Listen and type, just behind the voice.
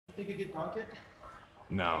Think you could dunk it?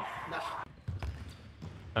 No. No.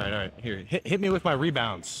 All right. Here, hit me with my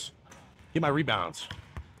rebounds. Hit my rebounds.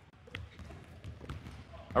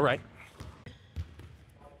 All right.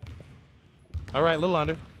 All right, a little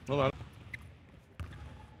under. A little under.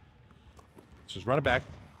 Just run it back.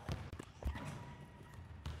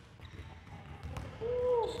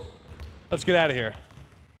 Let's get out of here.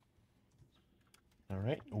 All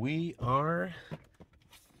right, we are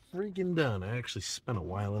freaking done. I actually spent a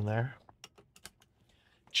while in there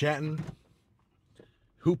chatting,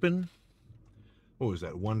 hooping. What was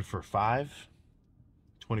that? 1 for 5,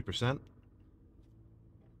 20%.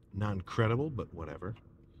 Not incredible, but whatever.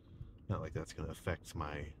 Not like that's going to affect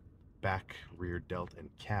my back, rear delt, and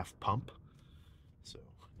calf pump. So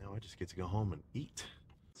now I just get to go home and eat.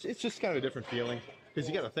 It's just kind of a different feeling because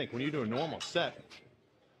you got to think when you do a normal set,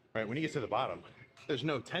 right? When you get to the bottom, there's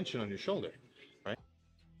no tension on your shoulder, right?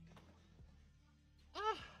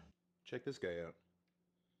 Check this guy out.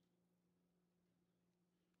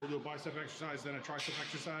 We'll do a bicep exercise, then a tricep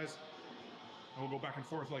exercise, and we'll go back and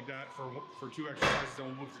forth like that for 2 exercises, then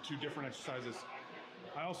we'll move to 2 different exercises.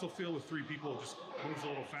 I also feel with 3 people, it just moves a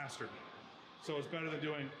little faster. So it's better than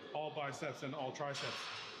doing all biceps and all triceps.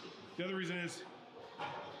 The other reason is,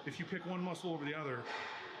 if you pick one muscle over the other,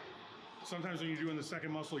 sometimes when you're doing the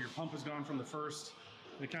second muscle, your pump is gone from the first.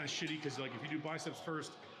 And it's kind of shitty because like if you do biceps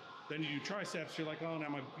first, then you do triceps, you're like, oh, now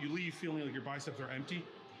you leave feeling like your biceps are empty.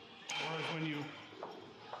 Whereas when you,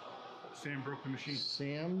 Sam broke the machine.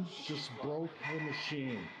 Sam just broke the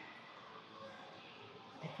machine.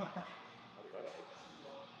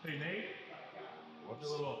 Hey Nate, what's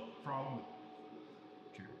a little problem?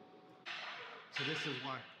 So this is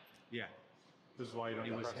why, yeah, This is why you don't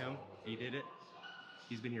it was press. him. He did it.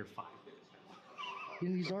 He's been here 5 days.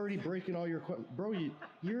 And he's already breaking all your equipment. Bro,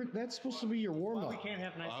 you're that's supposed to be your warm-up. We can't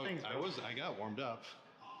have nice things. I got warmed up.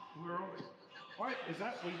 What is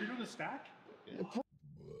that? Well, you're doing the stack?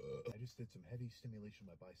 I just did some heavy stimulation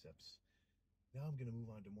of my biceps. Now I'm gonna move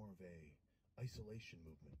on to more of a isolation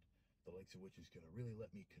movement, the likes of which is gonna really let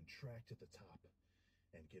me contract at the top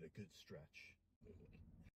and get a good stretch.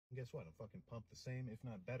 And guess what? I'm fucking pumped the same, if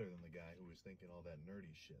not better than the guy who was thinking all that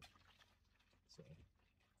nerdy shit. So,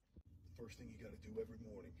 the first thing you gotta do every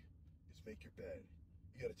morning is make your bed.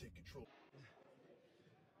 You gotta take control.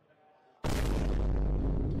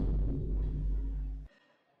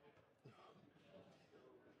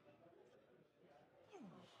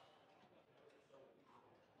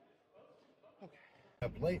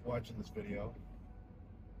 Up late watching this video.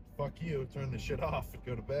 Fuck you, turn the shit off and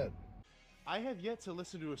go to bed. I have yet to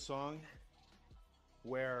listen to a song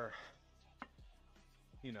where,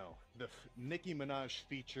 you know, the Nicki Minaj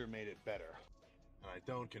feature made it better. And I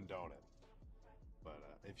don't condone it. But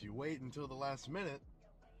if you wait until the last minute,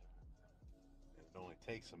 and it only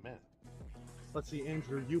takes a minute. Let's see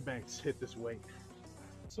Andrew Eubanks hit this weight.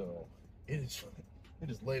 So, it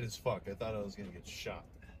is late as fuck. I thought I was gonna get shot.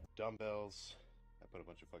 Dumbbells. I put a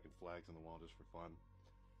bunch of fucking flags on the wall just for fun.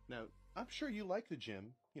 Now, I'm sure you like the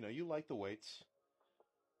gym. You know, you like the weights.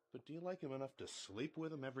 But do you like them enough to sleep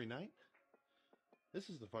with them every night? This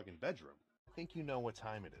is the fucking bedroom. I think you know what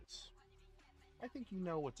time it is. I think you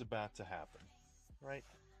know what's about to happen, right?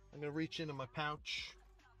 I'm gonna reach into my pouch.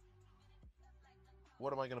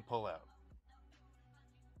 What am I gonna pull out?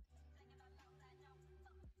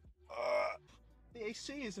 The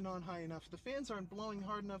AC isn't on high enough. The fans aren't blowing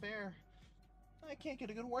hard enough air. I can't get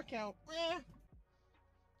a good workout.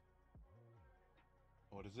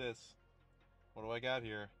 What is this? What do I got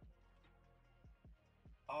here?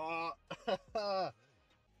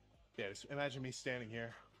 Yeah, just imagine me standing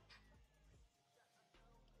here.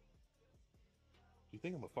 You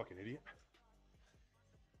think I'm a fucking idiot?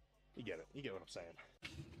 You get it. You get what I'm saying.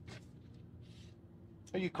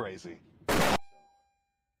 Are you crazy? Attention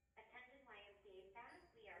YMCA staff,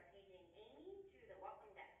 we are paging Amy to the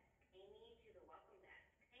welcome desk. Amy to the welcome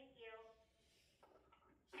desk. Thank you.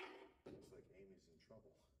 Looks like Amy's in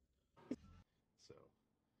trouble. So,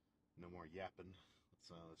 no more yapping.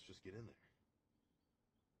 Let's just get in there.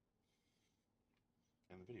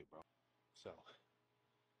 End the video, bro. So,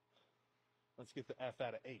 let's get the F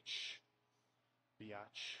out of H.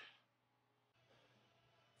 Biatch.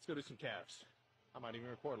 Let's go do some calves. I might even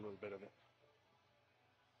record a little bit of it.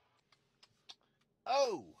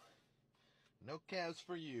 Oh! No calves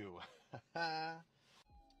for you.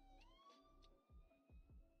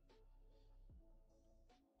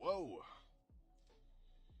 Whoa!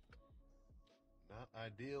 Not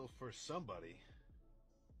ideal for somebody.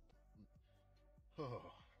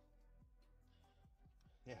 Oh.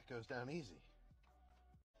 Yeah, it goes down easy.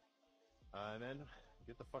 And then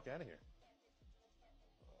get the fuck out of here.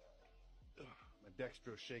 My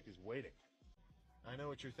dextrose shake is waiting. I know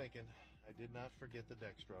what you're thinking. I did not forget the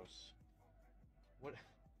dextrose. What?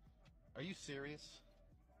 Are you serious?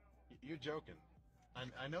 You're joking.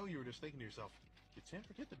 I know you were just thinking to yourself, did Sam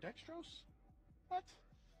forget the dextrose? What?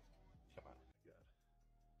 Come on.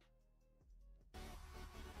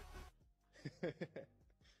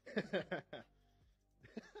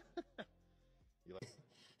 You like...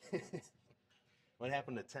 What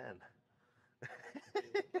happened to 10?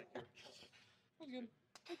 Yeah,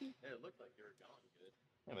 it looked like you were going good.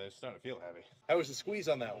 Yeah, but it's starting to feel heavy. How was the squeeze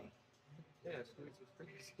on that one? Yeah, squeeze was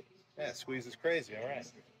crazy. Yeah, squeeze is crazy. All right.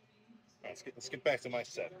 All right, let's get back to my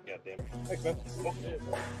set. God damn it. Thanks, man.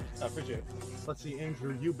 I appreciate it. Let's see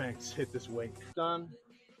Andrew Eubanks hit this weight. Done.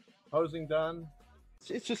 Posing done.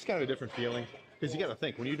 It's just kind of a different feeling because you got to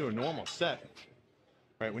think when you do a normal set,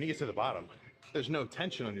 right? When you get to the bottom, there's no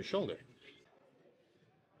tension on your shoulder.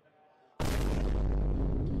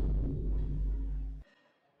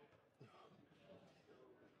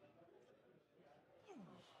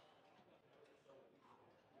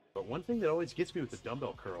 But one thing that always gets me with the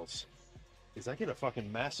dumbbell curls is I get a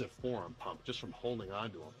fucking massive forearm pump just from holding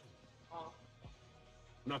on to them. I'm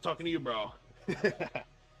not talking to you, bro.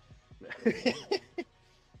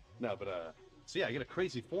 No, but so yeah, I get a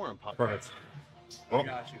crazy forearm pump. Perfect. Oh,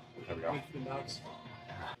 Got you. there we go. With the nuts.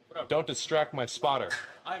 Don't distract my spotter.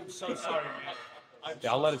 I'm so sorry, man.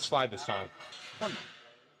 Yeah, I'll let it slide this time.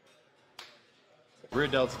 Rear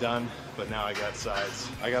delt's done, but now I got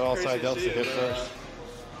sides. I got all side delts to hit first.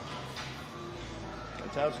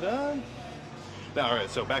 That's how it's done. Now, all right,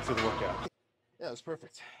 so back to the workout. Yeah, that's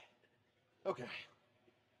perfect. Okay.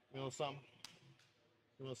 A little something.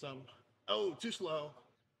 A little something. Oh, too slow.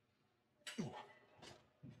 Ooh.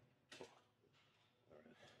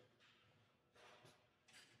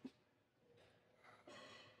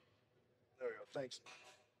 There we go. Thanks.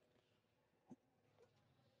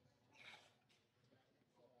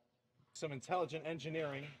 Some intelligent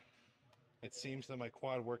engineering. It seems that my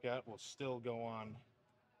quad workout will still go on.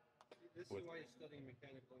 This is why you're studying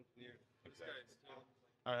mechanical engineering. This Exactly. guy's still...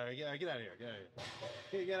 All right, get out of here. Get out of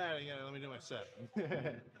here. Get out of here. Let me do my set.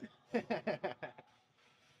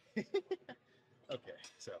 Okay,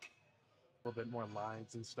 so a little bit more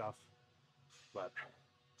lines and stuff, but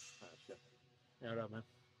shit. Yeah, what up, man?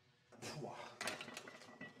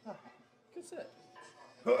 Good set.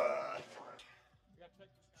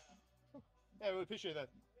 Yeah, we appreciate that.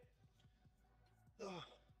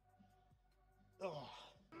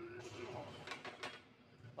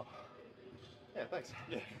 Yeah, thanks.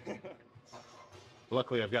 Yeah.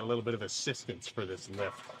 Luckily, I've got a little bit of assistance for this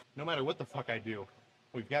lift. No matter what the fuck I do,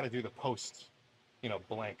 we've got to do the post,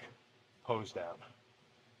 blank pose down.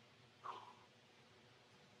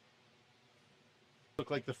 Look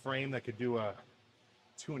like the frame that could do a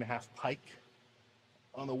 2.5 pike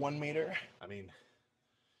on the 1 meter. I mean,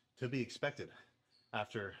 to be expected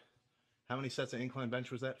after how many sets of incline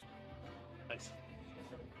bench was that? Nice.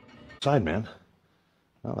 Side, man.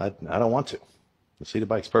 Well, I don't want to. The seated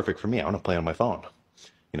bike's perfect for me. I want to play on my phone.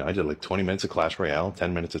 I did like 20 minutes of Clash Royale,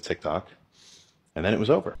 10 minutes of TikTok, and then it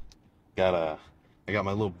was over. I got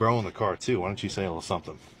my little bro in the car too. Why don't you say a little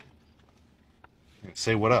something?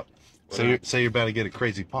 Say what up. Say you're about to get a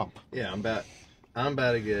crazy pump. Yeah, I'm about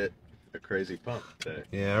to get a crazy pump today.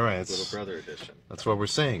 Yeah, all right. Little brother edition. That's what we're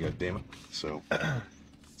saying, goddammit. So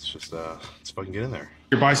it's just let's fucking get in there.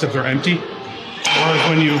 Your biceps are empty, or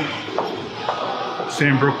when you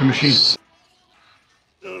Sam broke the machine.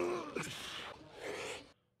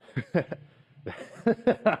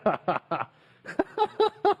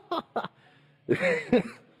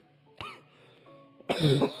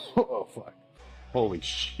 Oh fuck. Holy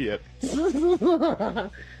shit.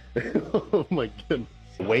 Oh my goodness.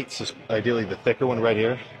 Weights is ideally the thicker one right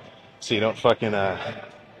here, so you don't fucking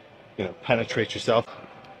penetrate yourself.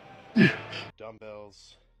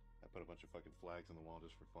 Dumbbells. I put a bunch of fucking flags on the wall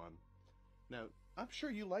just for fun. Now, I'm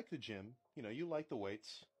sure you like the gym, you like the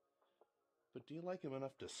weights, but do you like them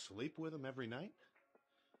enough to sleep with them every night?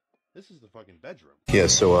 This is the fucking bedroom. Yeah,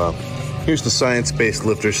 so here's the science-based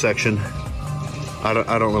lifter section. I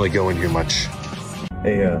don't really go in here much.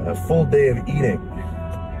 A full day of eating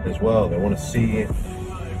as well. They want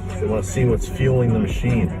to see what's fueling the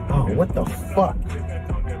machine. Oh, what the fuck?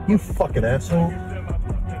 You fucking asshole.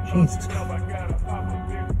 Jesus.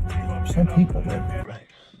 Some people, man. Right.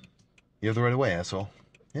 You have the right of way, asshole.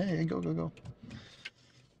 Yeah, go.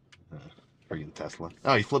 Friggin' Tesla.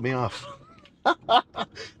 Oh, you flipped me off.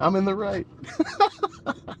 I'm in the right.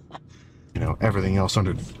 Everything else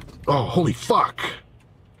under... Oh, holy fuck.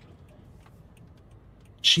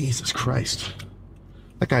 Jesus Christ.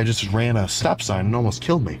 That guy just ran a stop sign and almost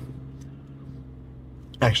killed me.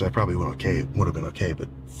 Actually, I probably would have been okay, but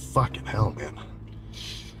fucking hell, man.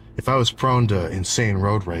 If I was prone to insane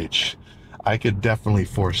road rage, I could definitely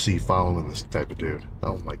foresee following this type of dude.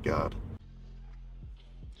 Oh my god.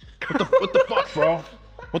 What the fuck, bro?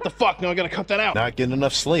 What the fuck? No, I gotta cut that out. Not getting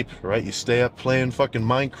enough sleep, right? You stay up playing fucking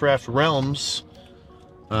Minecraft Realms.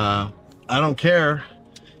 I don't care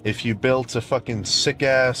if you built a fucking sick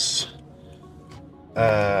ass.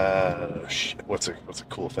 Shit, what's a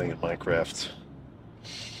cool thing in Minecraft?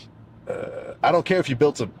 I don't care if you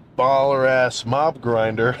built a baller ass mob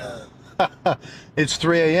grinder. It's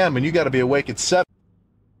 3 a.m. and you got to be awake at 7.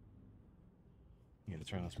 You got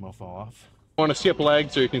to turn this mofo off. Want to skip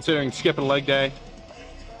legs, or you're considering skipping leg day?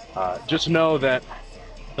 Just know that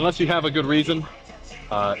unless you have a good reason,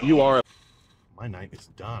 you are. My night is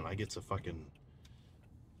done. I get to fucking.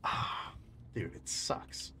 Dude, it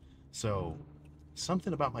sucks. So,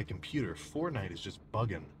 something about my computer, Fortnite is just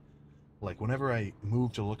bugging. Like, whenever I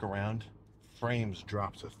move to look around, frames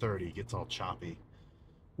drop to 30, gets all choppy.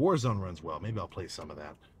 Warzone runs well. Maybe I'll play some of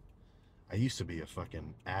that. I used to be a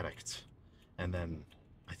fucking addict. And then,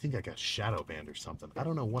 I think I got shadow banned or something. I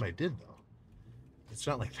don't know what I did, though. It's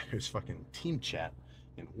not like there's fucking team chat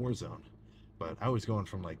in Warzone. But I was going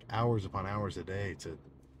from, like, hours upon hours a day to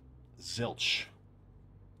zilch.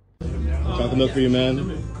 Chocolate milk for you,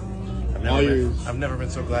 man. I've never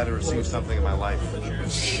been so glad to receive something in my life.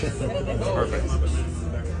 Perfect.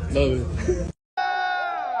 Love it.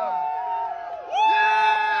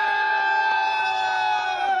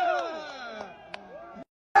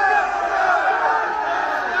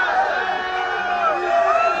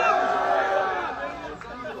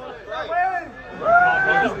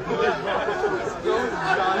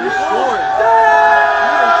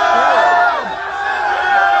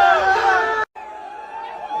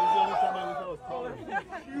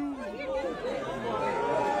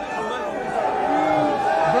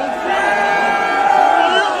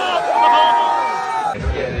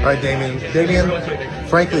 All right, Damien,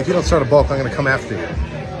 frankly, if you don't start a bulk, I'm going to come after you.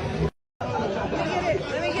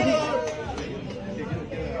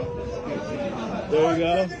 There you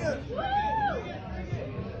go.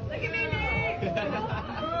 Look at me, Nick. We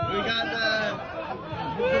got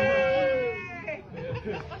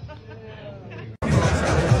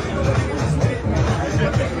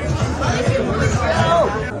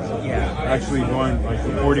Actually going, like,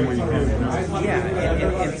 supporting what you can. You know?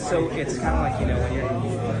 Yeah, and so it's kind of like, you know, when you're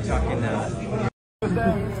talking.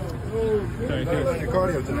 Your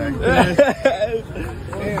cardio today.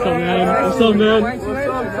 What's up, man? What's up, man?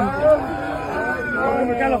 I'm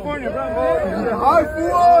from California, bro. Hi,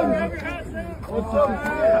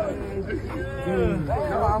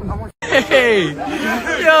 Hey,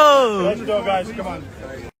 yo! Let's go, guys. Come on.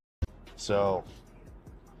 So,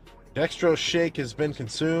 dextrose shake has been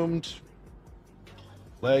consumed.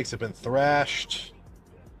 Legs have been thrashed.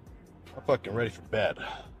 I'm fucking ready for bed.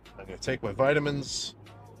 I'm gonna take my vitamins,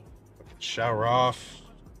 shower off,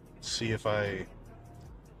 see if I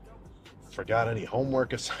forgot any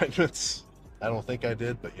homework assignments. I don't think I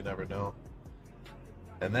did, but you never know.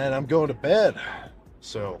 And then I'm going to bed.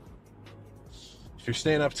 So, if you're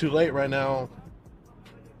staying up too late right now,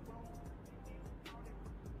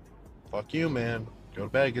 fuck you, man. Go to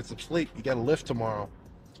bed, get some sleep. You got to lift tomorrow.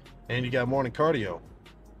 And you got morning cardio.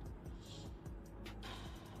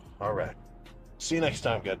 All right. See you next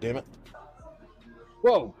time, goddammit.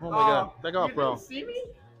 Whoa! Oh my god! Back off, bro. see me?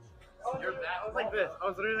 Oh, you're that. I was like this. I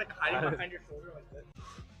was literally like hiding behind your shoulder like this.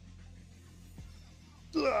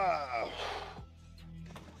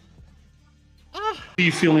 Are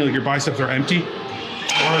you feeling like your biceps are empty?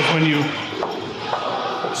 Or is when you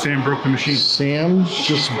Sam broke the machine? Sam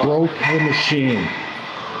just broke the machine.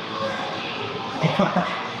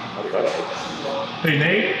 Hey,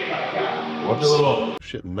 Nate? Whoops.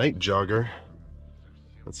 Shit, night jogger.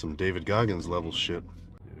 That's some David Goggins level shit.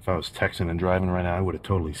 If I was texting and driving right now, I would have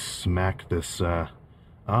totally smacked this, oh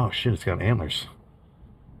shit, it's got antlers.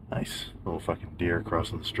 Nice. Little fucking deer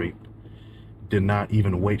crossing the street. Did not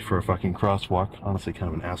even wait for a fucking crosswalk. Honestly,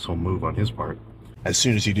 kind of an asshole move on his part. As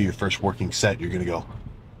soon as you do your first working set, you're gonna go.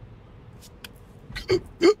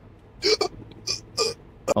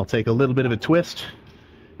 I'll take a little bit of a twist,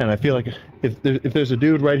 and I feel like if there's a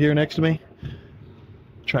dude right here next to me,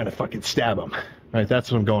 trying to fucking stab him. Right,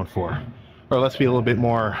 that's what I'm going for. Or let's be a little bit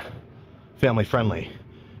more family friendly.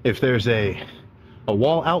 If there's a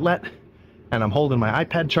wall outlet and I'm holding my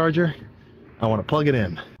iPad charger, I want to plug it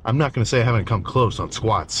in. I'm not going to say I haven't come close on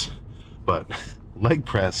squats, but leg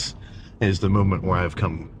press is the movement where I've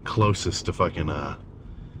come closest to fucking,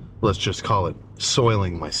 let's just call it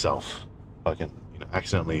soiling myself. Fucking, you know,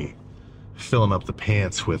 accidentally filling up the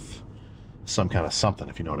pants with some kind of something,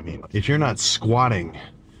 if you know what I mean. If you're not squatting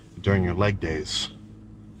during your leg days,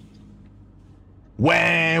 wah.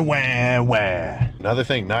 Another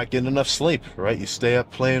thing, not getting enough sleep, right? You stay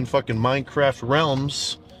up playing fucking Minecraft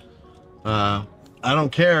Realms. I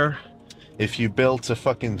don't care if you built a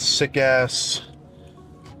fucking sick ass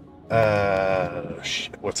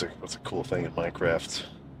what's a cool thing in Minecraft?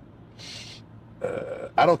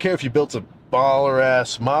 I don't care if you built a baller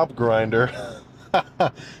ass mob grinder.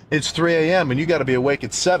 It's 3 a.m. and you got to be awake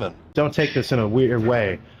at 7. Don't take this in a weird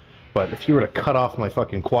way, but if you were to cut off my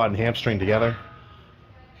fucking quad and hamstring together,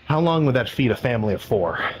 how long would that feed a family of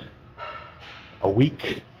 4? A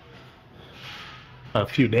week? A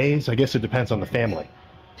few days? I guess it depends on the family.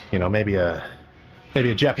 You know, maybe a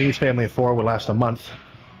Japanese family of 4 would last a month,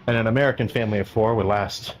 and an American family of 4 would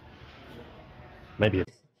last maybe.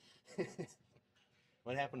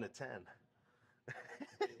 What happened to 10?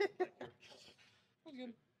 Yeah,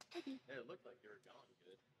 it looked like you were going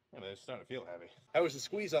good. Yeah, but it's starting to feel heavy. How was the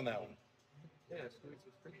squeeze on that one? Yeah, squeeze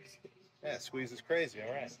was crazy. Yeah, squeeze is crazy.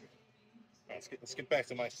 All right. Let's get back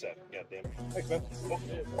to my set. God damn it. Thanks, man.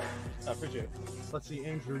 I appreciate it. Let's see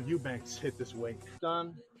Andrew Eubanks hit this weight.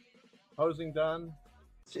 Done. Posing done.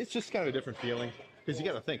 It's just kind of a different feeling because you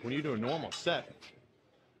got to think when you do a normal set,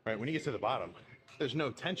 right? When you get to the bottom, there's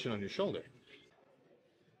no tension on your shoulder.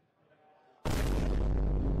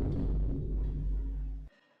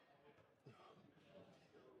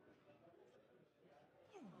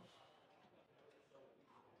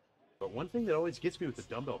 But one thing that always gets me with the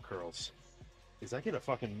dumbbell curls is I get a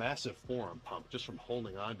fucking massive forearm pump just from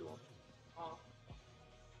holding on to them. I'm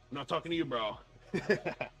not talking to you, bro.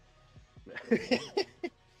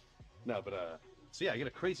 No, but so yeah, I get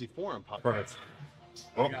a crazy forearm pump. Perfect.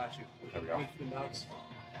 Oh, I got you. There we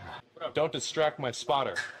go. Don't distract my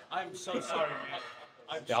spotter. I'm so sorry,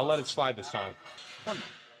 man. Yeah, I'll let it slide this time.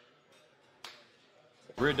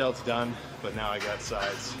 Rear delt's done, but now I got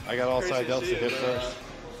sides. I got all side delts to hit first.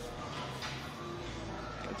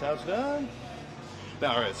 That's how it's done.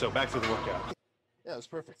 Now, all right, so back to the workout. Yeah, that's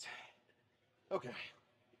perfect. Okay.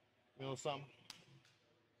 You know some?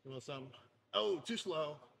 You know some? Oh, too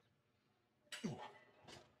slow. Ooh.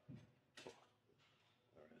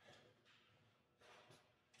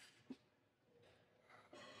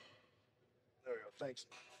 There we go. Thanks.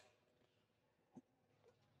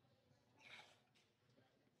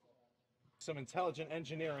 Some intelligent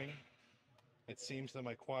engineering. It seems that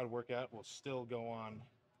my quad workout will still go on.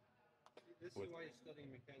 This is why you're studying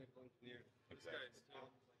mechanical engineering. Exactly.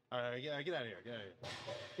 All right, get out of here. Get out of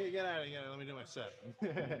here. Get out of here. Let me do my set.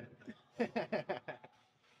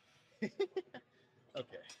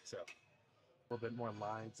 Okay, so a little bit more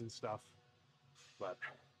lines and stuff, but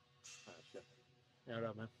shit. Yeah, what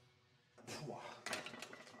up, man?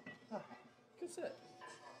 Good set.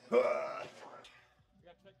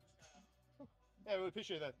 Yeah, we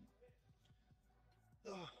appreciate that.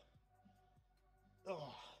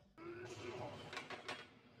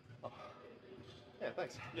 Yeah,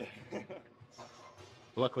 thanks. Yeah.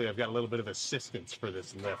 Luckily, I've got a little bit of assistance for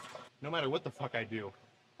this lift. No matter what the fuck I do,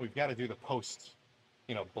 we've got to do the post,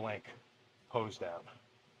 blank pose down.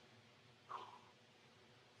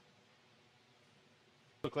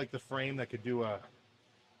 Look like the frame that could do a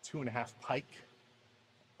 2.5 pike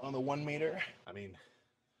on the 1 meter. I mean,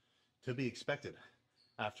 to be expected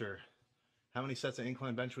after how many sets of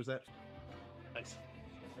incline bench was that? Nice.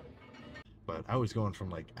 But I was going from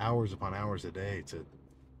like hours upon hours a day to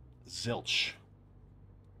zilch.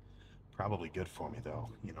 Probably good for me though.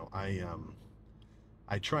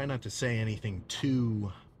 I try not to say anything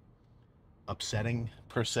too upsetting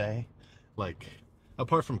per se. Like,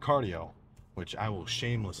 apart from cardio, which I will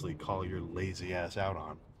shamelessly call your lazy ass out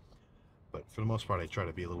on. But for the most part, I try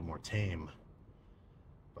to be a little more tame.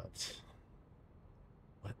 But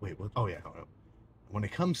wait, what? Oh yeah. When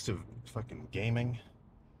it comes to fucking gaming,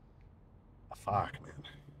 fuck, man.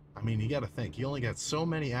 I mean, you got to think. You only got so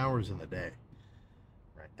many hours in the day.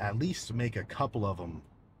 Right? At least make a couple of them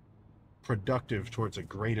productive towards a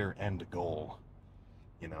greater end goal.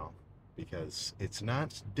 Because it's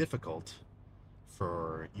not difficult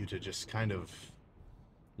for you to just kind of,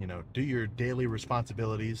 do your daily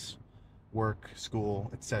responsibilities, work,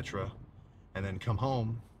 school, etc., and then come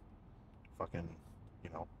home, fucking,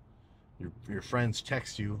 your friends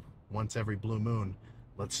text you once every blue moon,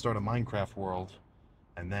 let's start a Minecraft world,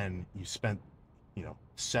 and then you spent,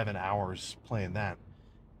 7 hours playing that,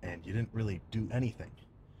 and you didn't really do anything.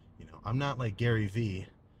 I'm not like Gary V.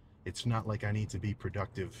 It's not like I need to be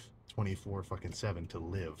productive 24/7 to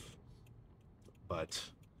live. But,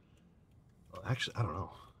 well, actually, I don't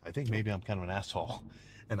know. I think maybe I'm kind of an asshole,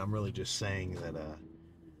 and I'm really just saying that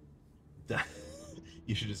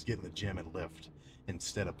You should just get in the gym and lift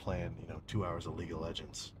instead of playing, 2 hours of League of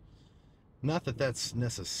Legends. Not that that's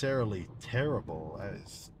necessarily terrible,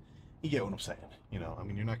 as you get what I'm saying. I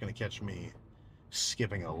mean, you're not going to catch me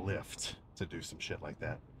skipping a lift to do some shit like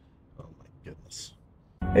that. Oh my goodness.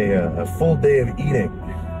 A full day of eating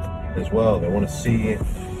as well. They want to see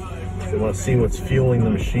what's fueling the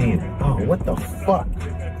machine. Oh, what the fuck?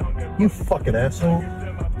 You fucking asshole.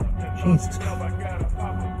 Jesus.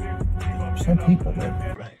 Some people,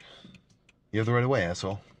 man. Right. You have the right of way,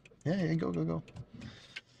 asshole. Yeah, go.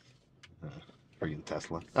 Friggin'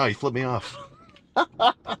 Tesla. Oh, you flipped me off.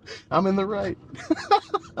 I'm in the right.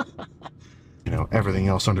 Everything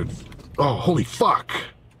else under... Oh, holy fuck!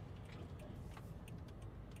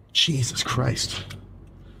 Jesus Christ.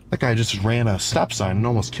 That guy just ran a stop sign and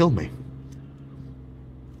almost killed me.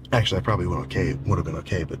 Actually, I probably would have been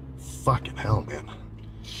okay, but fucking hell, man.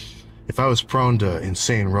 If I was prone to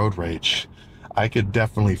insane road rage, I could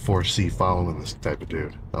definitely foresee following this type of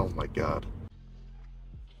dude. Oh my god.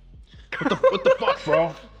 What the fuck,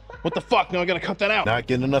 bro? What the fuck? No, I gotta cut that out. Not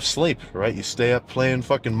getting enough sleep, right? You stay up playing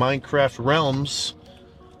fucking Minecraft Realms.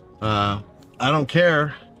 I don't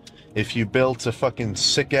care if you built a fucking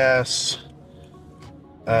sick ass.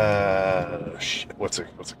 What's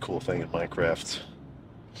a cool thing in Minecraft?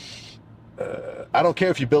 I don't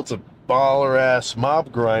care if you built a baller ass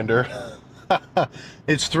mob grinder.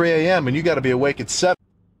 It's 3 a.m. and you got to be awake at 7.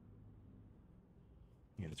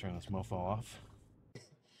 You got to turn this mofo off.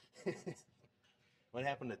 What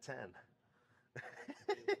happened to 10?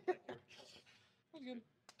 It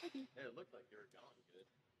looked like you were going good.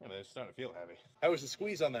 Yeah, but it's starting to feel heavy. How was the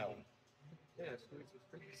squeeze on that one? Yeah, squeeze was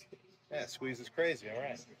crazy. Yeah, squeeze is crazy. All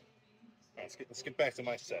right. Let's get back to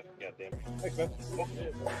my set. God damn it. Thanks, man.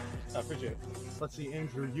 I appreciate it. Let's see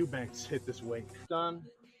Andrew Eubanks hit this weight. Done.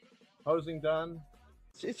 Posing done.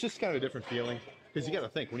 It's just kind of a different feeling. Because you got to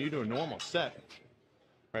think, when you do a normal set,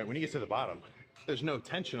 right, when you get to the bottom, there's no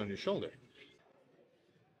tension on your shoulder.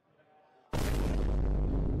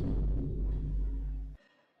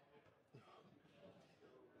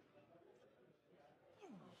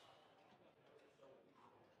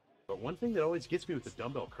 But one thing that always gets me with the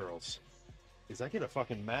dumbbell curls is I get a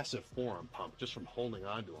fucking massive forearm pump just from holding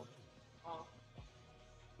on to them. I'm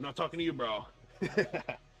not talking to you, bro.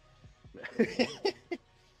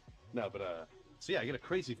 No, but so yeah, I get a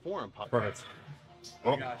crazy forearm pump. Perfect.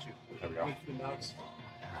 Oh, I got you. there we go. With the nuts.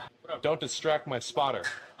 Don't distract my spotter.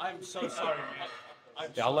 I'm so sorry, man.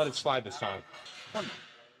 Yeah, I'll let it slide this time. Oh.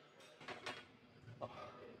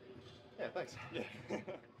 Yeah, thanks. Yeah.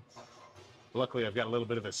 Luckily, I've got a little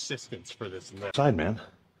bit of assistance for this. Side, man.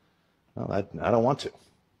 Well, I don't want to.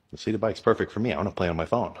 The seated bike's perfect for me. I want to play on my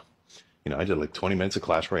phone. I did like 20 minutes of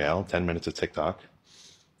Clash Royale, 10 minutes of TikTok,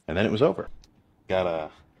 and then it was over. I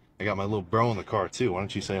got my little bro in the car too. Why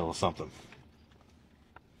don't you say a little something?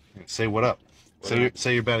 Say what up. Say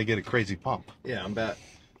you're about to get a crazy pump. Yeah, I'm about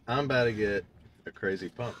to get a crazy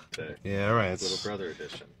pump today. Yeah, all right. Little brother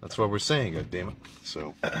edition. That's what we're saying, goddammit.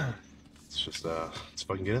 So it's just let's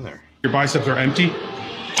fucking get in there. Your biceps are empty,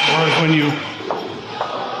 or is when you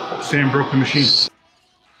Sam broke the machine.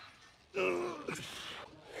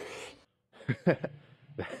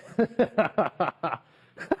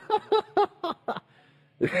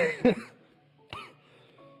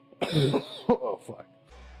 Oh fuck.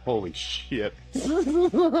 Holy shit.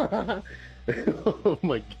 Oh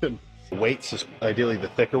my goodness. Weights is ideally the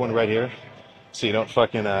thicker one right here, so you don't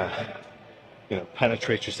fucking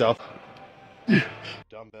penetrate yourself.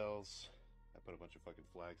 Dumbbells. I put a bunch of fucking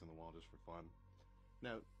flags on the wall just for fun.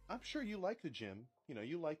 Now, I'm sure you like the gym,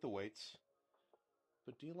 you like the weights,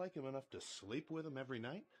 but do you like them enough to sleep with them every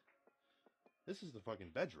night? This is the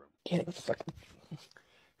fucking bedroom.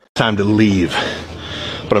 Time to leave.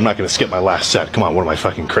 But I'm not going to skip my last set. Come on, what am I,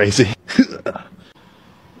 fucking crazy?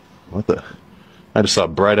 What the? I just saw a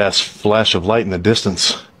bright-ass flash of light in the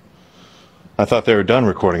distance. I thought they were done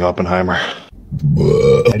recording Oppenheimer.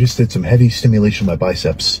 I just did some heavy stimulation of my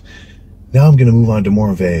biceps. Now I'm going to move on to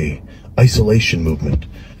more of a isolation movement,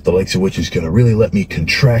 the likes of which is going to really let me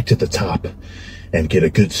contract at the top and get a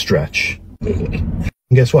good stretch. And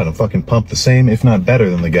guess what? I'm fucking pumped the same, if not better,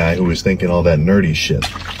 than the guy who was thinking all that nerdy shit.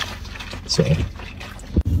 So,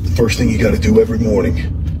 the first thing you gotta do every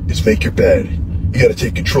morning is make your bed. You gotta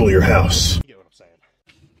take control of your house. You get what I'm saying?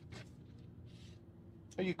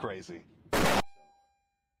 Are you crazy? Attention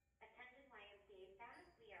YMCA staff,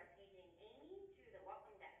 we are paging Amy to the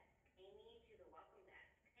welcome desk. Amy to the welcome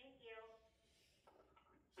desk. Thank you.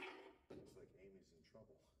 Looks like Amy's in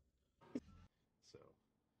trouble. So,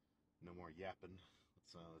 no more yapping.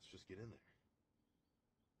 Let's just get in there.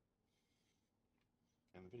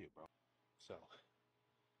 End the video, bro. So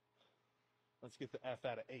let's get the F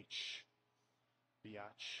out of H,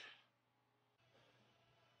 biatch.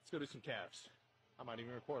 Let's go do some calves. I might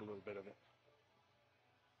even record a little bit of it.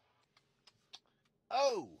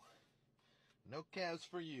 Oh, no calves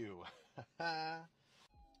for you.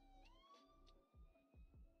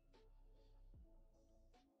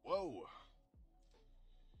 Whoa.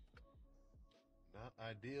 Not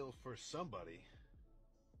ideal for somebody.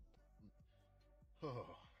 Oh.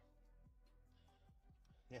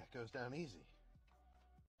 Yeah, it goes down easy.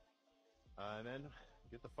 And then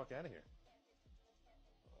get the fuck out of here.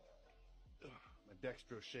 My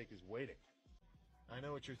dextrose shake is waiting. I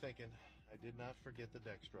know what you're thinking. I did not forget the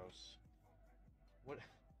dextrose. What?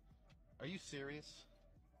 Are you serious?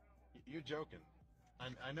 You're joking.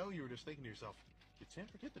 I know you were just thinking to yourself, did Sam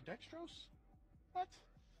forget the dextrose? What?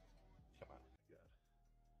 Come on.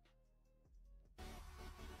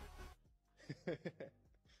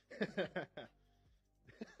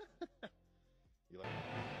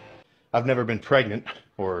 I've never been pregnant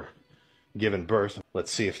or given birth.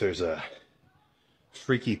 Let's see if there's a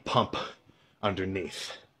freaky pump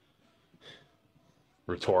underneath.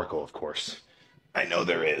 Rhetorical, of course. I know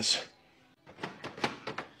there is.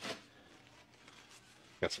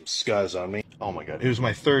 Got some scuzz on me. Oh my god, it was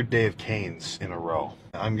my third day of canes in a row.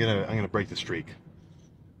 I'm gonna break the streak.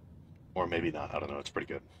 Or maybe not, I don't know, it's pretty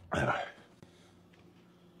good.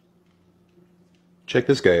 Check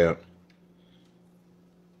this guy out.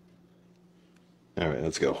 Alright,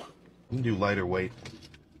 let's go. You can do lighter weight.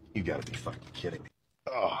 You gotta be fucking kidding me.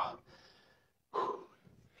 Oh.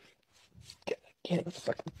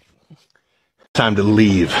 Time to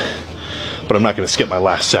leave. But I'm not gonna skip my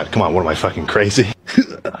last set. Come on, what am I, fucking crazy?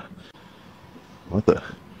 What the?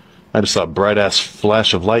 I just saw a bright ass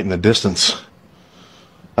flash of light in the distance.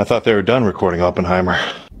 I thought they were done recording Oppenheimer.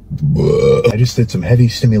 I just did some heavy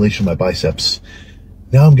stimulation of my biceps.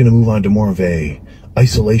 Now I'm gonna move on to more of a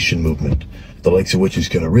isolation movement, the likes of which is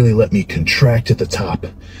gonna really let me contract at the top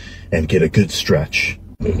and get a good stretch.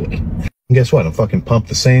 And guess what? I'm fucking pumped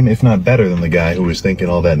the same, if not better than the guy who was thinking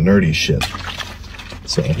all that nerdy shit.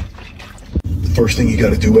 So, the first thing you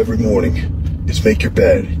gotta do every morning is make your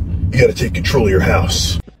bed. You gotta take control of your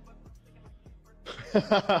house.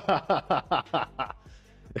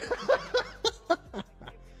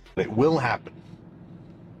 It will happen.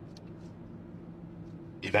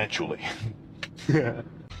 Eventually.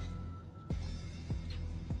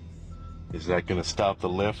 Is that gonna stop the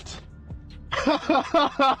lift?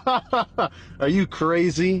 Are you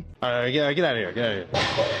crazy? Alright, get out of here, get out of here.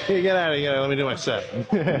 Hey, get out of here, let me do my set.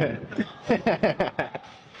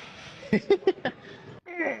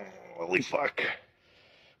 Holy fuck.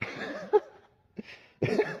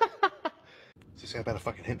 This guy about to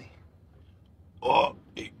fucking hit me. Oh,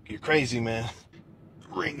 you're crazy, man.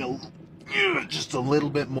 Ring just a little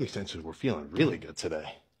bit more. Extensions, we're feeling really good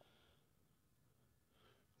today.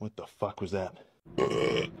 What the fuck was that?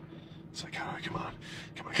 It's like, oh, come on.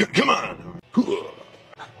 Come on.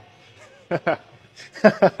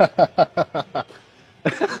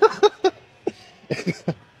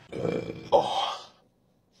 Oh.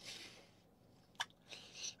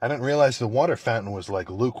 I didn't realize the water fountain was like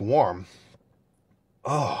lukewarm.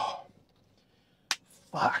 Oh.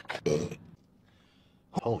 Fuck.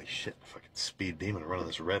 Holy shit, fucking speed demon running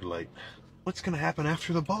this red light. What's gonna happen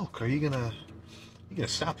after the bulk? Are you gonna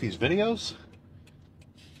stop these videos?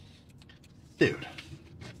 Dude.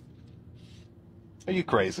 Are you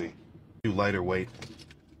crazy? Do lighter weight?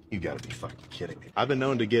 You gotta be fucking kidding me. I've been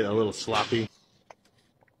known to get a little sloppy.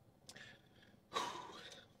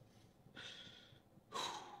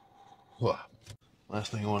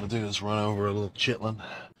 Last thing I want to do is run over a little chitlin.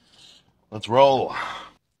 Let's roll.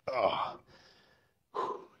 Oh.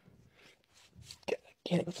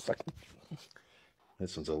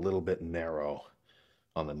 This one's a little bit narrow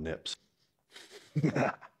on the nips.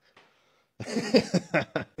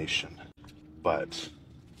 But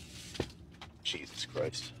Jesus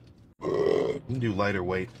Christ. You can do lighter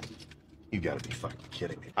weight. You gotta be fucking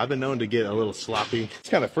kidding me. I've been known to get a little sloppy. It's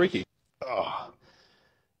kind of freaky. Oh.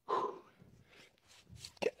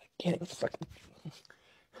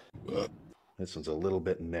 This one's a little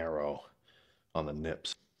bit narrow on the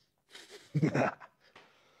nips.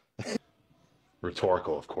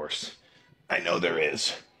 Rhetorical, of course. I know there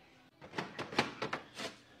is.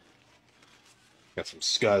 Got some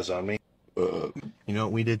scuzz on me. You know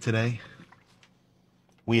what we did today?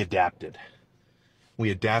 We adapted.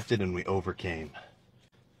 We adapted and we overcame.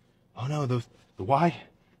 Oh no, the Y,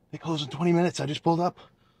 they close in 20 minutes. I just pulled up.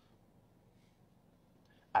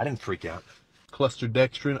 I didn't freak out. Cluster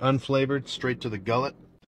dextrin, unflavored, straight to the gullet.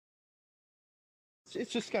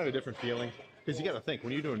 It's just kind of a different feeling because you got to think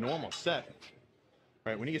when you do a normal set,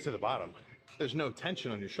 right? When you get to the bottom, there's no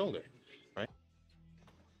tension on your shoulder, right?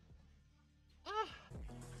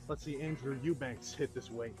 Let's see Andrew Eubanks hit this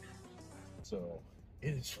weight. So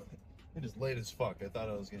it is late as fuck. I thought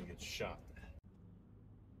I was gonna get shot.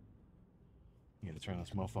 You gotta turn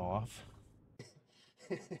this mofo off.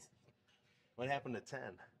 What happened to 10?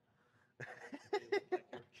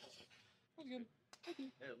 Yeah,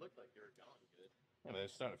 it looked like you were going good. Yeah, but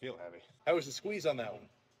it's starting to feel heavy. How was the squeeze on that one?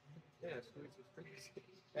 Yeah, squeeze was crazy.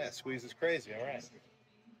 Yeah, squeeze is crazy. All right.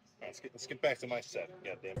 All right, let's get back to my set.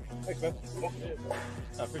 God damn it. Thanks, man.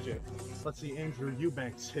 I appreciate it. Let's see Andrew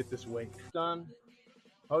Eubanks hit this weight. Done.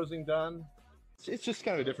 Posing done. It's just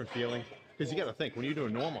kind of a different feeling because you got to think when you do a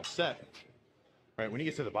normal set, right? When you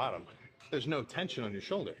get to the bottom, there's no tension on your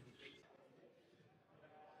shoulder.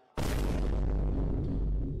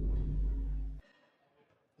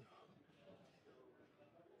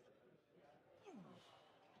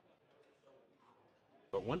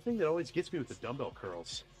 But one thing that always gets me with the dumbbell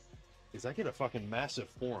curls is I get a fucking massive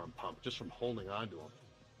forearm pump just from holding on to them.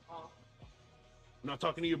 I'm not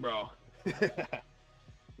talking to you, bro.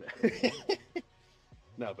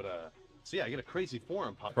 No, but so yeah, I get a crazy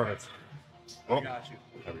forearm pump. Perfect. I got you.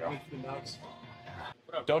 There we go.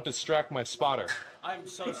 What up? Don't distract my spotter. I'm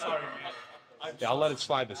so sorry, man. Yeah, I'll let it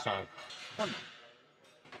slide this time.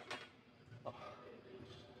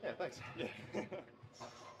 Yeah, thanks. Yeah.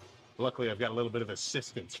 Luckily, I've got a little bit of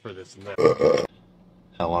assistance for this lift.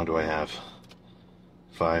 How long do I have?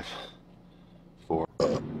 5, 4.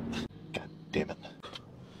 God damn it.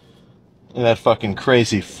 Look at that fucking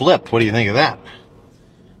crazy flip. What do you think of that?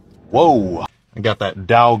 Whoa. I got that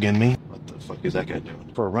dog in me. What the fuck is that guy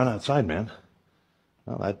doing? For a run outside, man.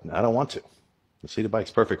 Well, I don't want to. The seated bike's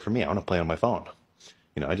perfect for me. I want to play on my phone.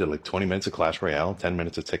 You know, I did like 20 minutes of Clash Royale, 10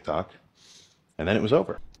 minutes of TikTok, and then it was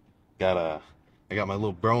over. I got my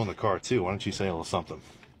little bro in the car too. Why don't you say a little something?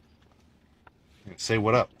 Say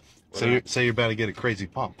what up. Say you're about to get a crazy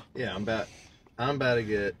pump. Yeah, I'm about to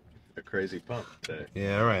get a crazy pump today.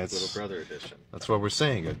 Yeah, all right. Little brother edition. That's what we're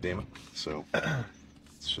saying, god damn it. So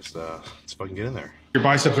it's just let's fucking get in there. Your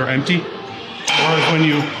biceps are empty, or is when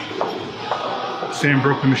you say and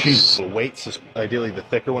broke the machine. The weights is ideally the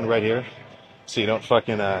thicker one right here, so you don't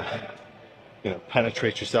fucking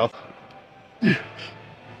penetrate yourself.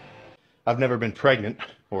 I've never been pregnant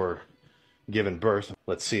or given birth.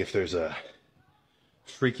 Let's see if there's a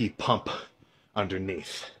freaky pump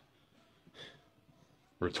underneath.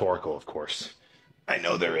 Rhetorical, of course. I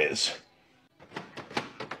know there is.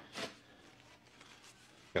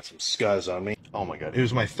 Got some scuzz on me. Oh my god, it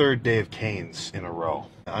was my 3rd day of canes in a row.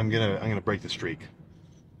 I'm gonna break the streak.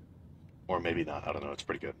 Or maybe not, I don't know, it's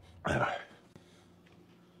pretty good.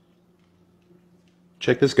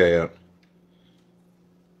 Check this guy out.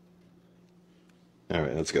 All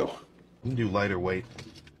right, let's go. You can do lighter weight.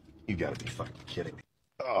 You gotta be fucking kidding me.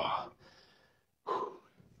 Oh.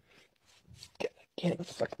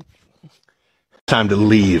 Time to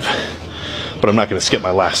leave. But I'm not gonna skip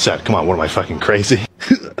my last set. Come on, what am I fucking crazy?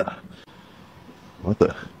 What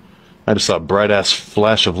the? I just saw a bright ass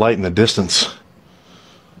flash of light in the distance.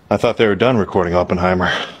 I thought they were done recording Oppenheimer.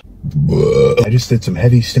 I just did some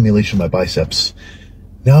heavy stimulation of my biceps.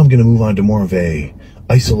 Now I'm gonna move on to more of a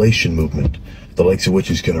isolation movement, the likes of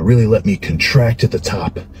which is going to really let me contract at the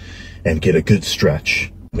top and get a good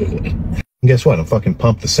stretch. And guess what? I'm fucking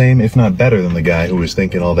pumped the same, if not better than the guy who was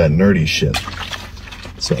thinking all that nerdy shit.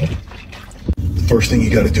 So, the first thing you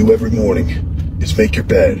got to do every morning is make your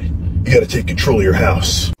bed. You got to take control of your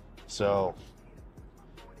house. So,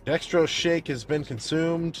 dextrose shake has been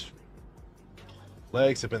consumed.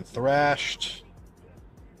 Legs have been thrashed.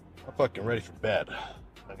 I'm fucking ready for bed.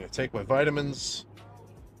 I'm going to take my vitamins.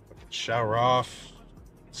 Shower off,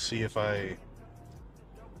 see if I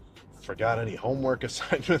forgot any homework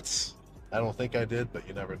assignments. I don't think I did, but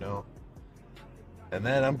you never know. And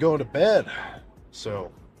then I'm going to bed. So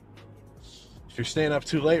if you're staying up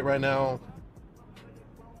too late right now,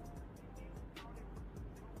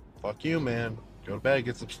 fuck you, man. Go to bed,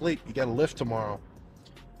 get some sleep. You got to lift tomorrow.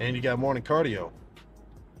 And you got morning cardio.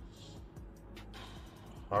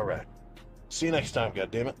 All right. See you next time,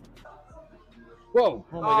 goddammit. Whoa!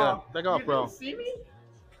 Oh my god. Back off, bro. You didn't see me?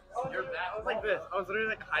 Oh, you're that. I was like this. I was literally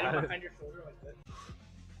like hiding behind your shoulder like this.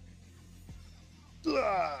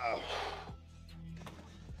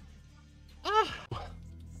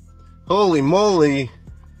 Holy moly.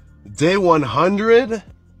 Day 100?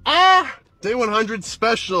 Day 100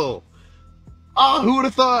 special. Who would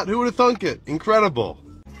have thought? Who would have thunk it? Incredible.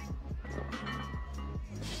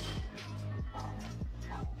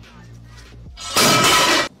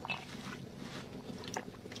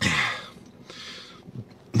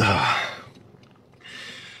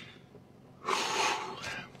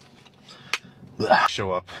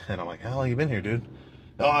 show up, and I'm like, how long you been here, dude?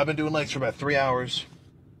 Oh, I've been doing legs for about 3 hours.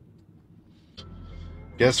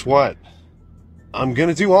 Guess what? I'm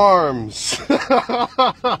gonna do arms.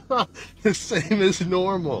 The same as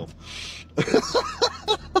normal.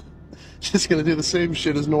 Just gonna do the same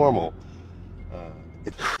shit as normal.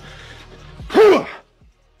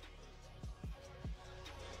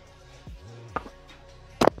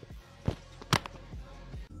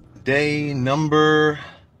 Day number...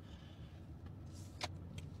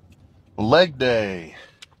 leg day.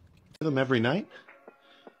 Them every night?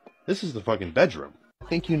 This is the fucking bedroom. I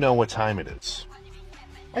think you know what time it is.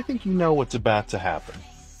 I think you know what's about to happen,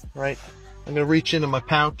 right? I'm gonna reach into my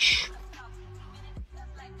pouch.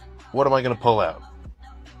 What am I gonna pull out?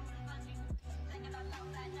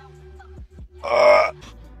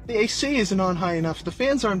 The AC isn't on high enough. The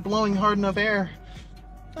fans aren't blowing hard enough air.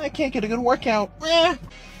 I can't get a good workout.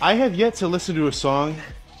 I have yet to listen to a song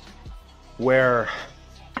where,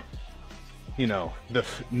 you know, the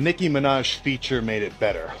Nicki Minaj feature made it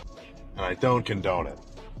better. And I don't condone it.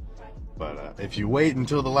 But if you wait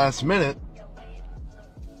until the last minute,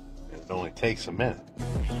 it only takes a minute.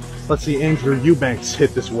 Let's see Andrew Eubanks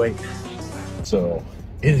hit this weight. So,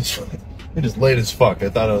 it is late as fuck. I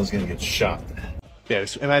thought I was gonna get shot. Yeah,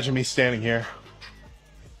 just imagine me standing here.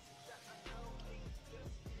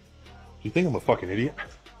 Do you think I'm a fucking idiot?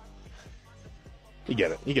 You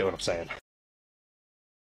get it. You get what I'm saying.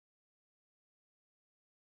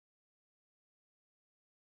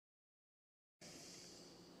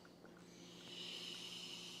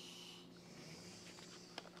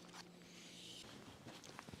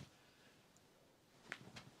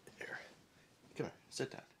 Here. Come here.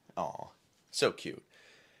 Sit down. Aw. So cute.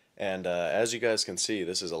 And as you guys can see,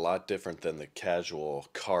 this is a lot different than the casual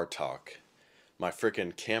car talk. My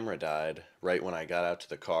frickin' camera died right when I got out to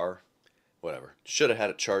the car. Whatever. Should have had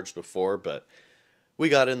it charged before, but we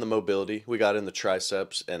got in the mobility, we got in the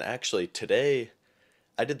triceps, and actually today,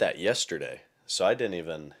 I did that yesterday, so I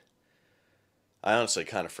honestly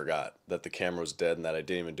kind of forgot that the camera was dead and that I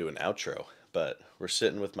didn't even do an outro. But we're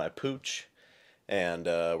sitting with my pooch, and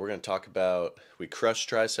we're going to talk about, we crushed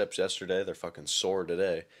triceps yesterday, they're fucking sore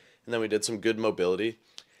today, and then we did some good mobility.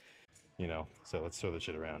 You know, so let's throw this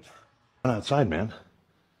shit around. I'm outside, man.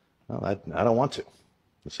 Well, I don't want to.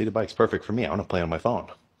 The seated bike's perfect for me. I want to play on my phone.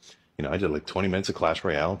 You know, I did like 20 minutes of Clash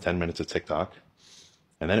Royale, 10 minutes of TikTok,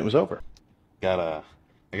 and then it was over. I got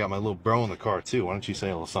my little bro in the car too. Why don't you say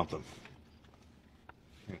a little something?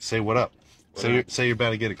 Say what up. Say you're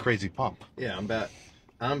about to get a crazy pump. Yeah, I'm about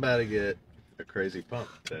to get a crazy pump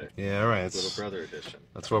today. Yeah, all right. Little brother edition.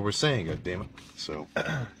 That's what we're saying, goddammit. So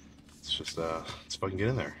it's just let's fucking get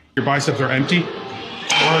in there. Your biceps are empty,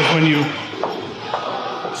 or is when you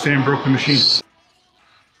Sam broke the machine.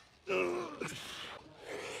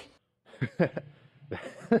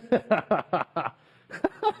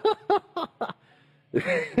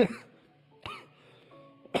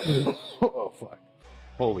 Oh fuck.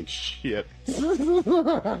 Holy shit.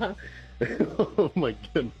 Oh my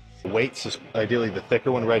goodness. Weights is ideally the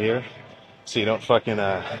thicker one right here, so you don't fucking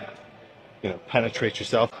penetrate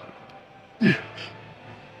yourself.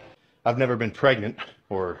 I've never been pregnant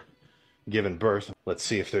or given birth. Let's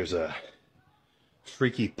see if there's a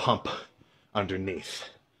freaky pump underneath.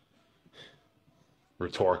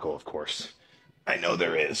 Rhetorical, of course. I know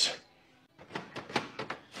there is.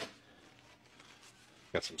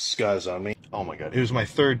 Got some scuzz on me. Oh my god, it was my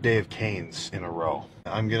third day of canes in a row.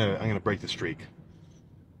 I'm gonna break the streak.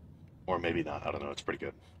 Or maybe not, I don't know, it's pretty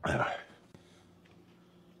good.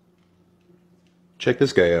 Check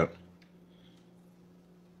this guy out.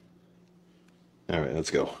 Alright, let's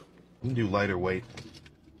go. You can do lighter weight.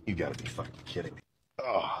 You gotta be fucking kidding me.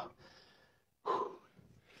 Oh.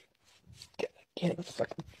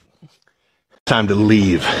 Time to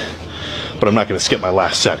leave. But I'm not gonna skip my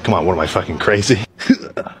last set. Come on, what am I, fucking crazy?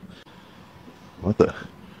 What the?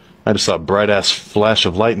 I just saw a bright ass flash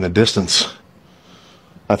of light in the distance.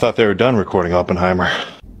 I thought they were done recording Oppenheimer.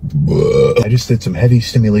 I just did some heavy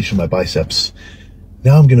stimulation of my biceps.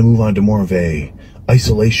 Now I'm gonna move on to more of a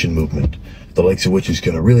isolation movement, the likes of which is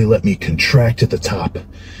gonna really let me contract at the top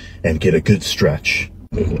and get a good stretch.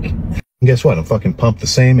 And guess what? I'm fucking pumped the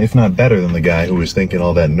same, if not better than the guy who was thinking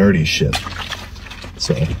all that nerdy shit.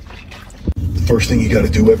 So, the first thing you gotta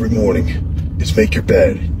do every morning is make your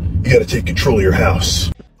bed. You gotta take control of your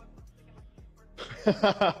house.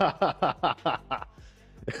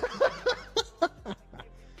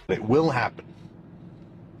 It will happen.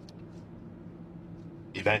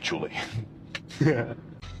 Eventually.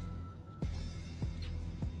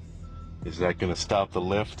 Is that gonna stop the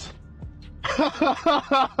lift?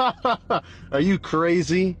 Are you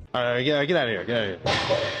crazy? All right, get out of here. Get out of here.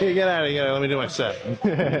 Hey, get out of here. Let me do my set.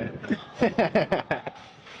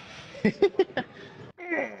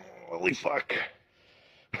 Holy fuck.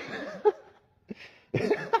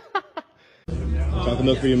 Chocolate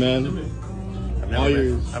milk for you, man.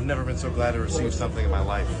 I've never been so glad to receive something in my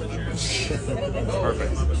life.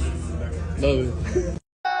 Perfect. Love it.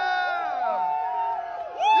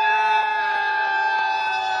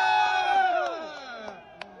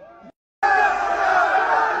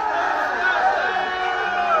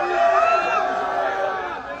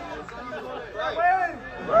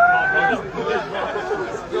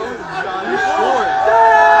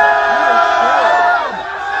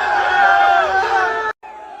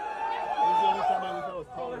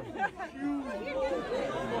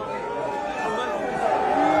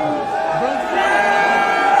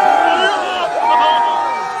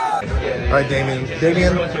 All right, Damien.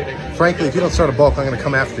 Damien, frankly, if you don't start a bulk, I'm going to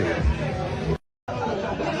come after you.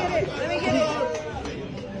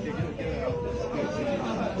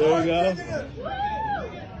 There you go.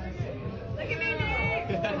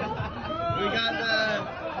 We got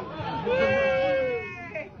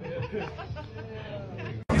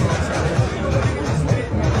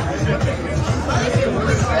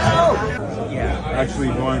Yeah. Actually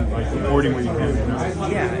going, like, supporting what you can. You know?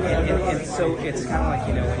 Yeah, and so it's kind of like,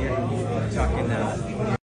 you know, when you're talking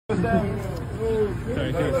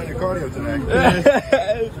Your cardio today.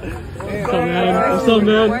 What's up, man? What's up,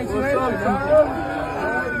 man?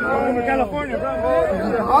 Welcome to California, bro.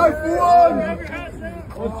 Hi,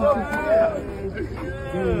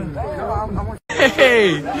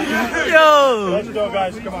 Hey! Yo! Let's go,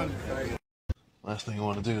 guys. Come on. Last thing I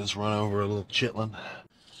want to do is run over a little chitlin.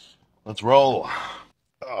 Let's roll.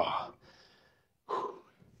 Oh.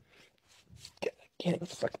 Can't even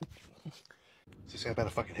fucking. This guy better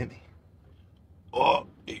fucking hit me. Oh,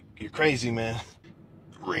 you're crazy, man.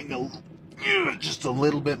 Ring just a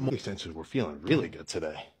little bit more. Since we're feeling really good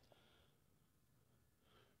today.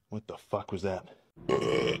 What the fuck was that?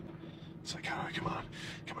 It's like, oh, come on.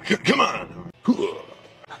 Come on.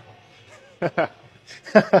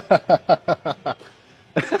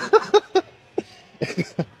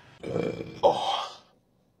 Oh.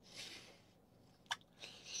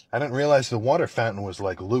 I didn't realize the water fountain was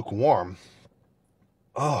like lukewarm.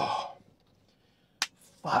 Oh.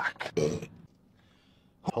 Fuck.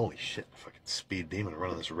 Holy shit, fucking speed demon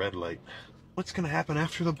running this red light. What's gonna happen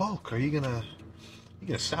after the bulk? Are you gonna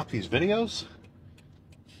stop these videos?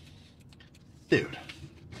 Dude.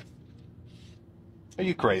 Are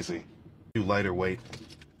you crazy? You lighter weight?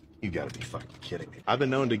 You gotta be fucking kidding me. I've been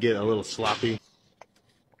known to get a little sloppy.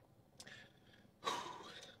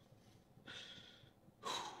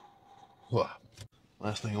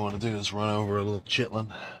 Last thing I want to do is run over a little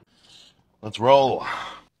chitlin. Let's roll.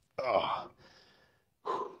 Oh.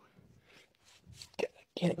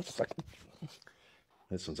 Can't even fucking.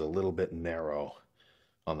 This one's a little bit narrow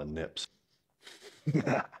on the nips.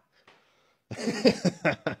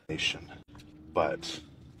 But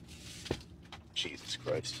Jesus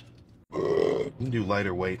Christ. You can do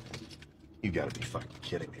lighter weight. You gotta be fucking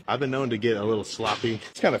kidding me. I've been known to get a little sloppy.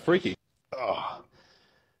 It's kind of freaky. Oh.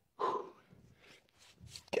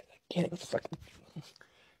 Can't even fucking.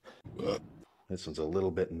 This one's a little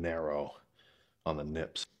bit narrow on the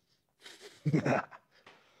nips.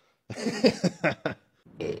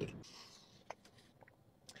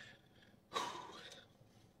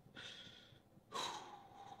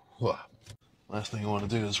 Last thing I want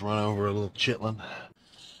to do is run over a little chitlin.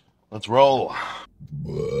 Let's roll.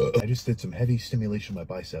 I just did some heavy stimulation of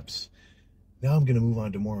my biceps. Now I'm going to move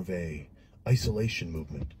on to more of a isolation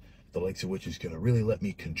movement, the likes of which is going to really let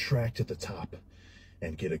me contract at the top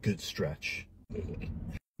and get a good stretch. And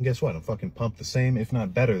guess what? I'm fucking pumped the same, if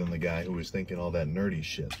not better than the guy who was thinking all that nerdy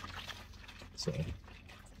shit. So,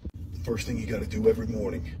 the first thing you got to do every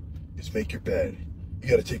morning is make your bed. You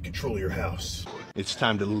got to take control of your house. It's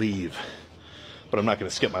time to leave. But I'm not going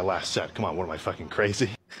to skip my last set. Come on, what am I, fucking crazy?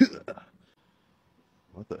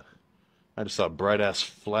 What the? I just saw a bright-ass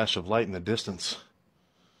flash of light in the distance.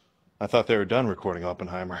 I thought they were done recording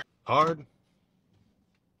Oppenheimer. Hard.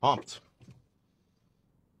 Pumped.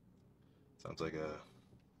 Sounds like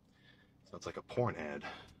a porn ad.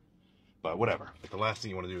 But whatever. The last thing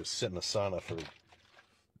you want to do is sit in the sauna for,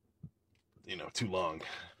 you know, too long.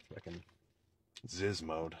 Fucking Ziz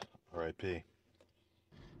mode. R.I.P.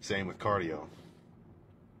 Same with cardio.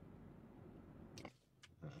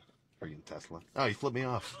 Friggin' Tesla. Oh, you flipped me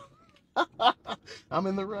off. I'm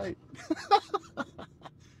in the right.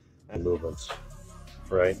 And movements,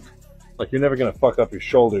 right? Like you're never gonna fuck up your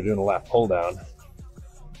shoulder doing a lat pull down.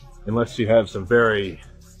 unless you have some very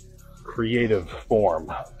creative form.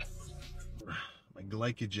 My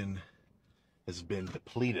glycogen has been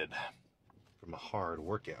depleted from a hard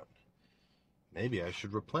workout. Maybe I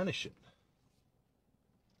should replenish it.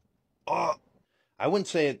 Oh, I wouldn't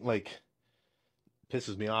say it like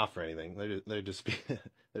pisses me off or anything. They're just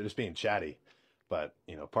they're just being chatty. But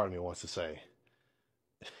you know, part of me wants to say,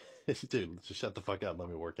 dude, just shut the fuck up. Let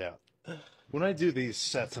me work out. When I do these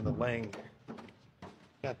sets in the laying,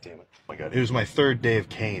 god damn it! Oh my god, it was my third day of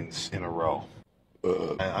canes in a row.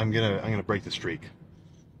 I'm gonna break the streak,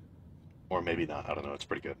 or maybe not. I don't know. It's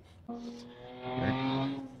pretty good.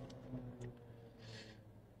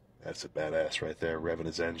 That's a badass right there, revving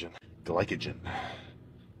his engine. Glycogen,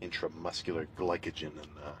 intramuscular glycogen,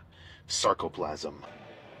 and sarcoplasm.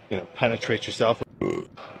 You know, penetrate yourself.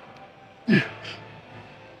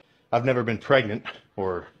 I've never been pregnant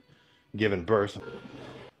or given birth.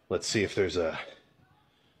 Let's see if there's a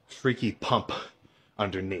freaky pump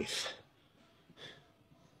underneath.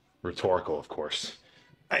 Rhetorical, of course.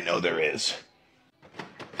 I know there is.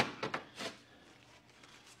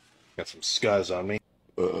 Got some scuzz on me.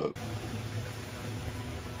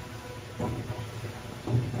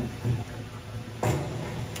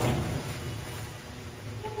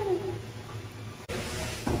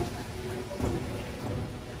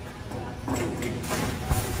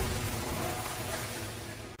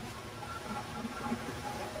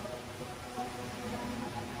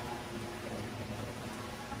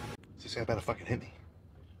 This guy better fucking hit me.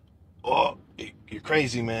 Oh, you're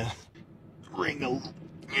crazy, man. Ring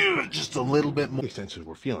just a little bit more. Extensions,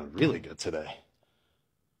 we're feeling really good today.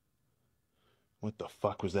 What the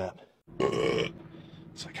fuck was that?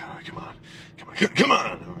 It's like, oh, come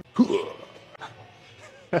on.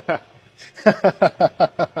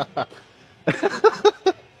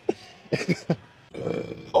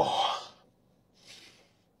 Oh.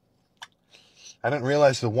 I didn't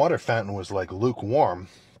realize the water fountain was like lukewarm.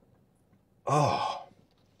 Oh.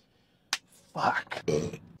 Fuck.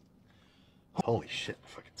 Holy shit,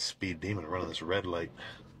 fucking speed demon running this red light.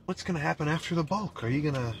 What's gonna happen after the bulk? Are you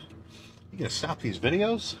gonna stop these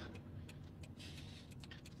videos?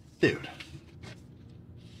 Dude.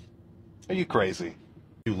 Are you crazy?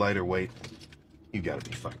 You lighter weight? You gotta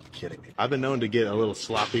be fucking kidding me. I've been known to get a little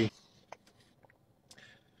sloppy.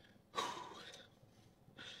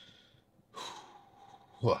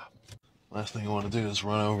 Last thing I want to do is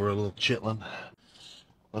run over a little chitlin.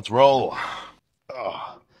 Let's roll.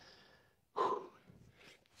 Oh.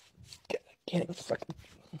 Can't even fucking...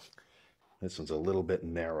 This one's a little bit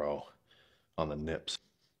narrow on the nips.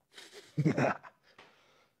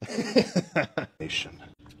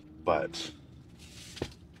 But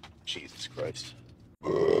Jesus Christ.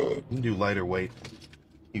 You can do lighter weight.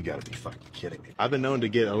 You gotta be fucking kidding me. I've been known to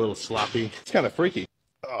get a little sloppy. It's kind of freaky.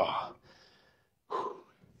 Oh.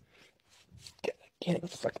 Can't even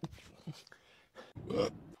fucking...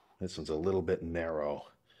 This one's a little bit narrow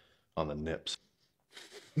on the nips.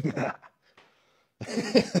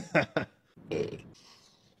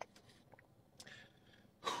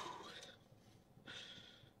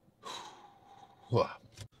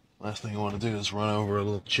 Last thing I want to do is run over a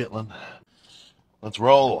little chitlin. Let's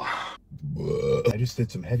roll. I just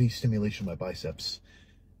did some heavy stimulation of my biceps.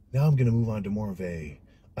 Now I'm gonna move on to more of a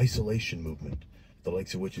isolation movement, the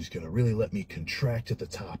likes of which is gonna really let me contract at the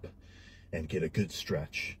top and get a good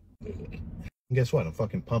stretch. And guess what? I'm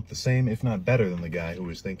fucking pumped the same, if not better than the guy who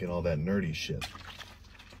was thinking all that nerdy shit.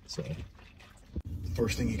 So, the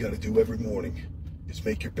first thing you gotta do every morning is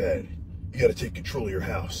make your bed. You gotta take control of your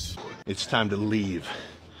house. It's time to leave.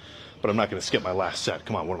 But I'm not gonna skip my last set.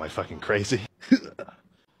 Come on, what am I, fucking crazy?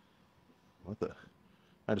 What the?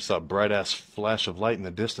 I just saw a bright-ass flash of light in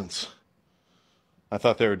the distance. I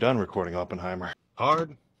thought they were done recording Oppenheimer.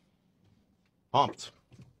 Hard. Pumped.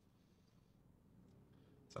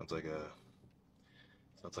 Sounds like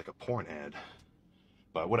a porn ad.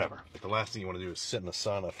 But whatever. The last thing you want to do is sit in the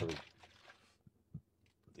sauna for,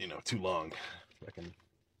 you know, too long. Fucking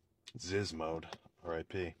Ziz mode.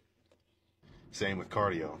 R.I.P. Same with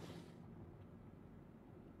cardio.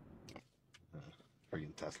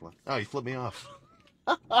 Friggin' Tesla. Oh, you flipped me off.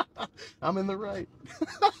 I'm in the right.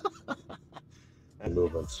 And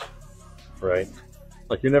movements, right?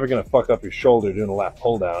 Like, you're never gonna fuck up your shoulder doing a lat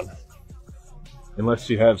pull down unless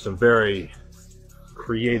you have some very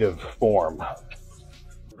creative form.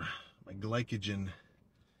 My glycogen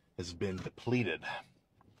has been depleted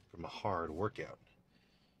from a hard workout.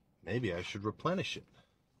 Maybe I should replenish it.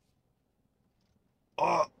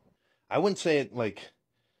 Oh, I wouldn't say it like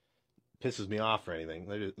pisses me off or anything.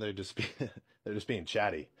 They're just being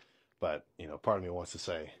chatty. But you know, part of me wants to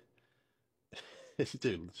say,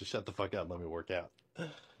 Dude, just shut the fuck up and let me work out.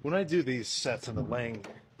 When I do these sets in the laying,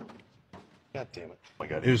 god damn it! Oh my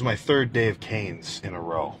god, it was my third day of canes in a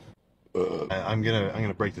row. I'm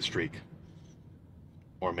gonna break the streak,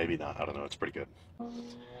 or maybe not. I don't know. It's pretty good.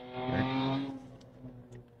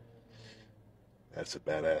 That's a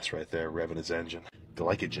badass right there, revving his engine.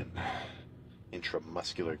 Glycogen,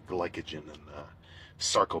 intramuscular glycogen, and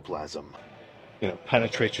sarcoplasm. You know,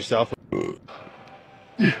 penetrate yourself.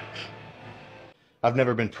 I've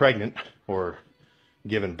never been pregnant or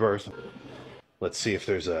given birth. Let's see if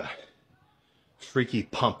there's a freaky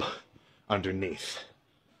pump underneath.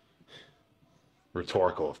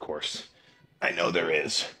 Rhetorical, of course. I know there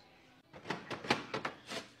is.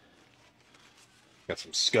 Got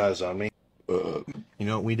some scuzz on me. You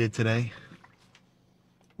know what we did today?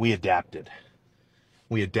 We adapted.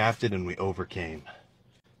 We adapted and we overcame.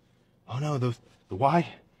 Oh no, the Y,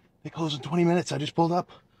 they close in 20 minutes. I just pulled up.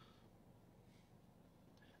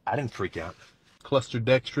 I didn't freak out. Cluster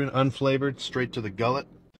dextrin, unflavored, straight to the gullet.